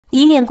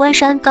一念关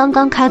山刚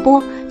刚开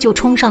播就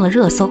冲上了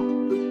热搜。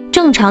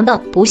正常的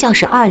不像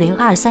是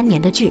2023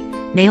年的剧，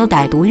没有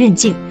歹毒运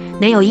镜，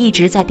没有一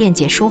直在辩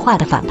解说话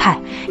的反派，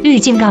滤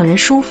镜让人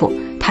舒服，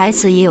台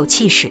词也有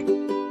气势。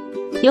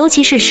尤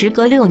其是时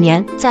隔6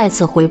年再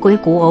次回归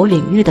古偶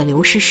领域的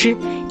刘诗诗，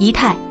仪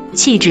态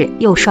气质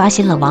又刷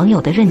新了网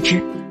友的认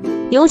知。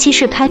尤其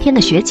是开篇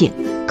的雪景，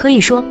可以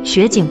说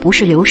雪景不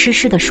是刘诗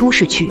诗的舒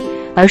适区，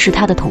而是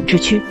她的统治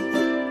区。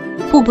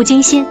步步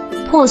惊心，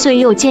破碎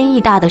又坚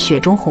毅大的雪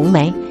中红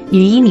梅，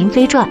女医明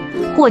妃传，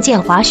或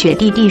见滑雪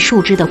地地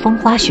树枝的风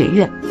花雪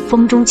月，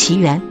风中奇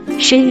缘，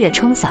深月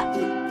撑伞。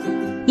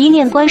一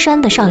念关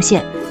山的上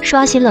线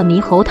刷新了猕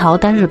猴桃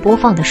单日播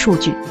放的数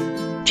据。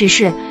只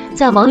是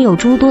在网友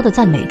诸多的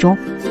赞美中，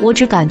我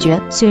只感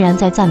觉虽然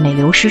在赞美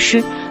刘诗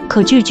诗，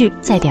可句句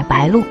在点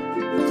白鹿，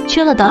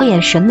缺了导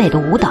演审美的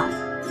舞蹈。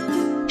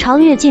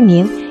长月烬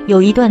明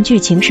有一段剧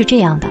情是这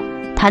样的：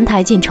澹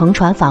台烬乘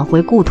船返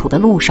回故土的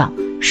路上，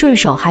顺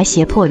手还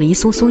胁迫黎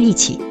苏苏一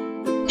起。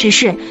只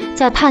是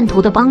在叛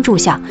徒的帮助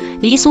下，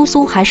黎苏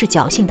苏还是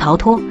侥幸逃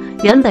脱。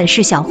原本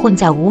是想混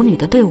在舞女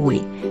的队伍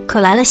里，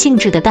可来了兴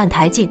致的澹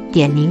台烬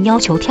点名要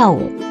求跳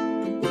舞。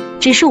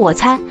只是我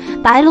猜，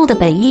白鹿的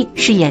本意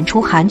是演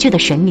出韩剧的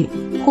神女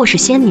或是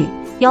仙女，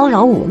妖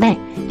娆妩媚，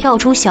跳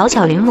出小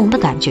巧玲珑的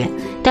感觉。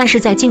但是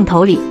在镜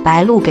头里，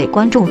白鹿给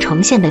观众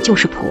呈现的就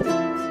是璞。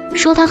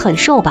说她很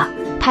瘦吧，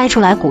拍出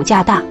来骨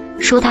架大；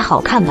说她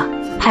好看吧，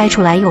拍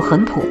出来又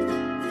很璞。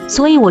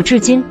所以我至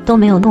今都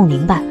没有弄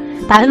明白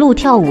白鹿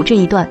跳舞这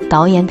一段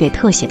导演给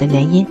特写的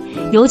原因，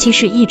尤其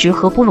是一直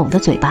合不拢的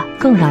嘴巴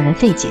更让人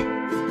费解。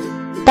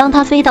当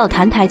他飞到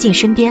澹台烬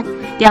身边，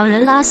两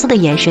人拉丝的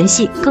眼神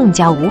戏更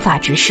加无法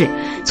直视，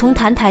从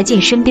澹台烬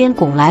身边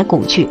拱来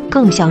拱去，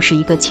更像是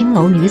一个青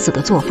楼女子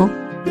的作风。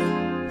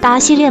打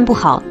戏练不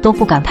好都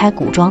不敢拍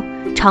古装，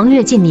长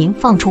月烬明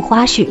放出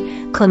花絮，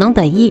可能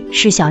本意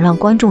是想让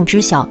观众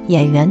知晓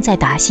演员在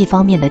打戏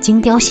方面的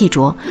精雕细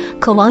琢，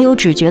可网友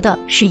只觉得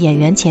是演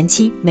员前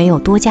期没有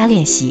多加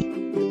练习。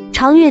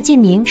长月烬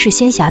明是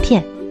仙侠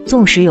片，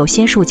纵使有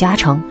仙术加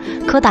成，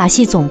可打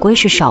戏总归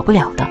是少不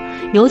了的，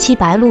尤其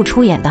白鹿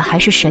出演的还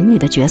是神女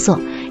的角色，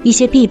一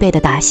些必备的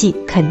打戏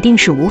肯定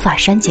是无法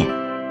删减。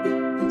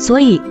所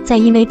以在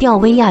因为吊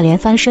威亚连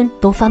翻身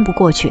都翻不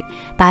过去，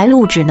白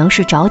鹿只能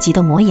是着急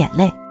的抹眼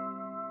泪。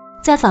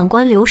再反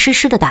观刘诗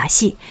诗的打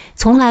戏，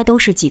从来都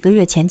是几个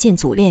月前进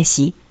组练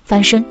习，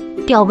翻身、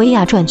吊威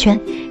亚转圈，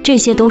这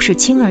些都是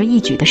轻而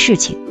易举的事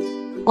情。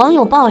网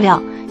友爆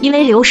料，因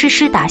为刘诗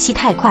诗打戏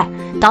太快，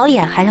导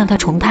演还让她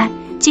重拍，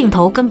镜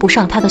头跟不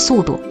上她的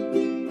速度。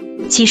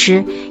其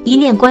实一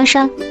念关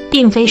山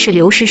并非是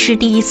刘诗诗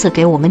第一次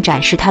给我们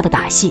展示她的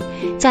打戏，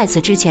在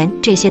此之前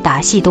这些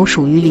打戏都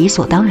属于理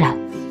所当然。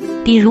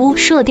比如《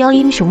射雕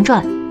英雄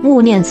传》，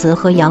穆念慈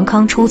和杨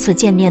康初次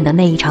见面的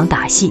那一场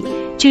打戏，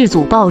剧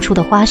组爆出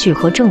的花絮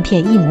和正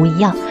片一模一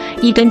样，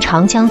一根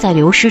长枪在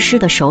刘诗诗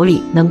的手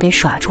里能给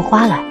耍出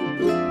花来。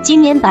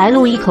今年白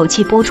鹿一口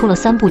气播出了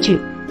3部剧，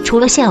除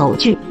了现偶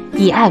剧《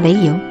以爱为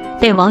营》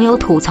被网友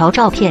吐槽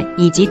照片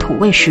以及土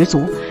味十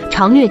足，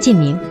长月烬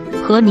明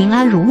和宁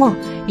安如梦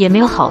也没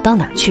有好到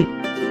哪儿去。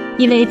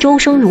因为周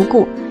生如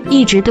故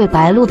一直对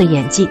白鹿的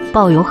演技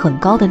抱有很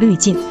高的滤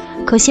镜，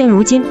可现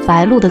如今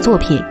白鹿的作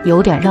品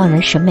有点让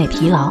人审美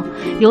疲劳，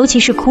尤其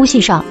是哭戏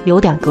上有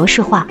点格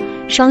式化，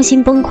伤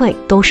心崩溃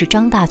都是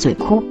张大嘴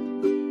哭。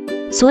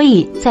所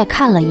以在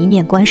看了一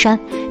念关山，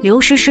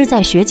刘诗诗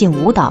在雪景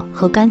舞蹈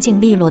和干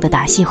净利落的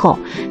打戏后，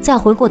再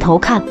回过头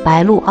看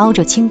白鹿凹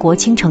着倾国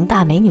倾城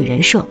大美女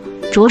人设，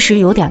着实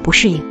有点不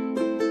适应。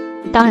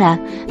当然，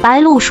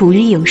白鹿属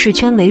于影视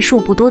圈为数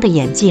不多的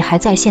演技还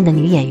在线的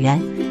女演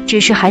员，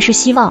只是还是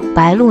希望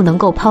白鹿能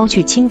够抛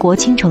去倾国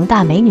倾城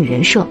大美女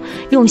人设，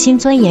用心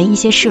钻研一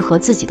些适合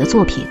自己的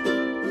作品。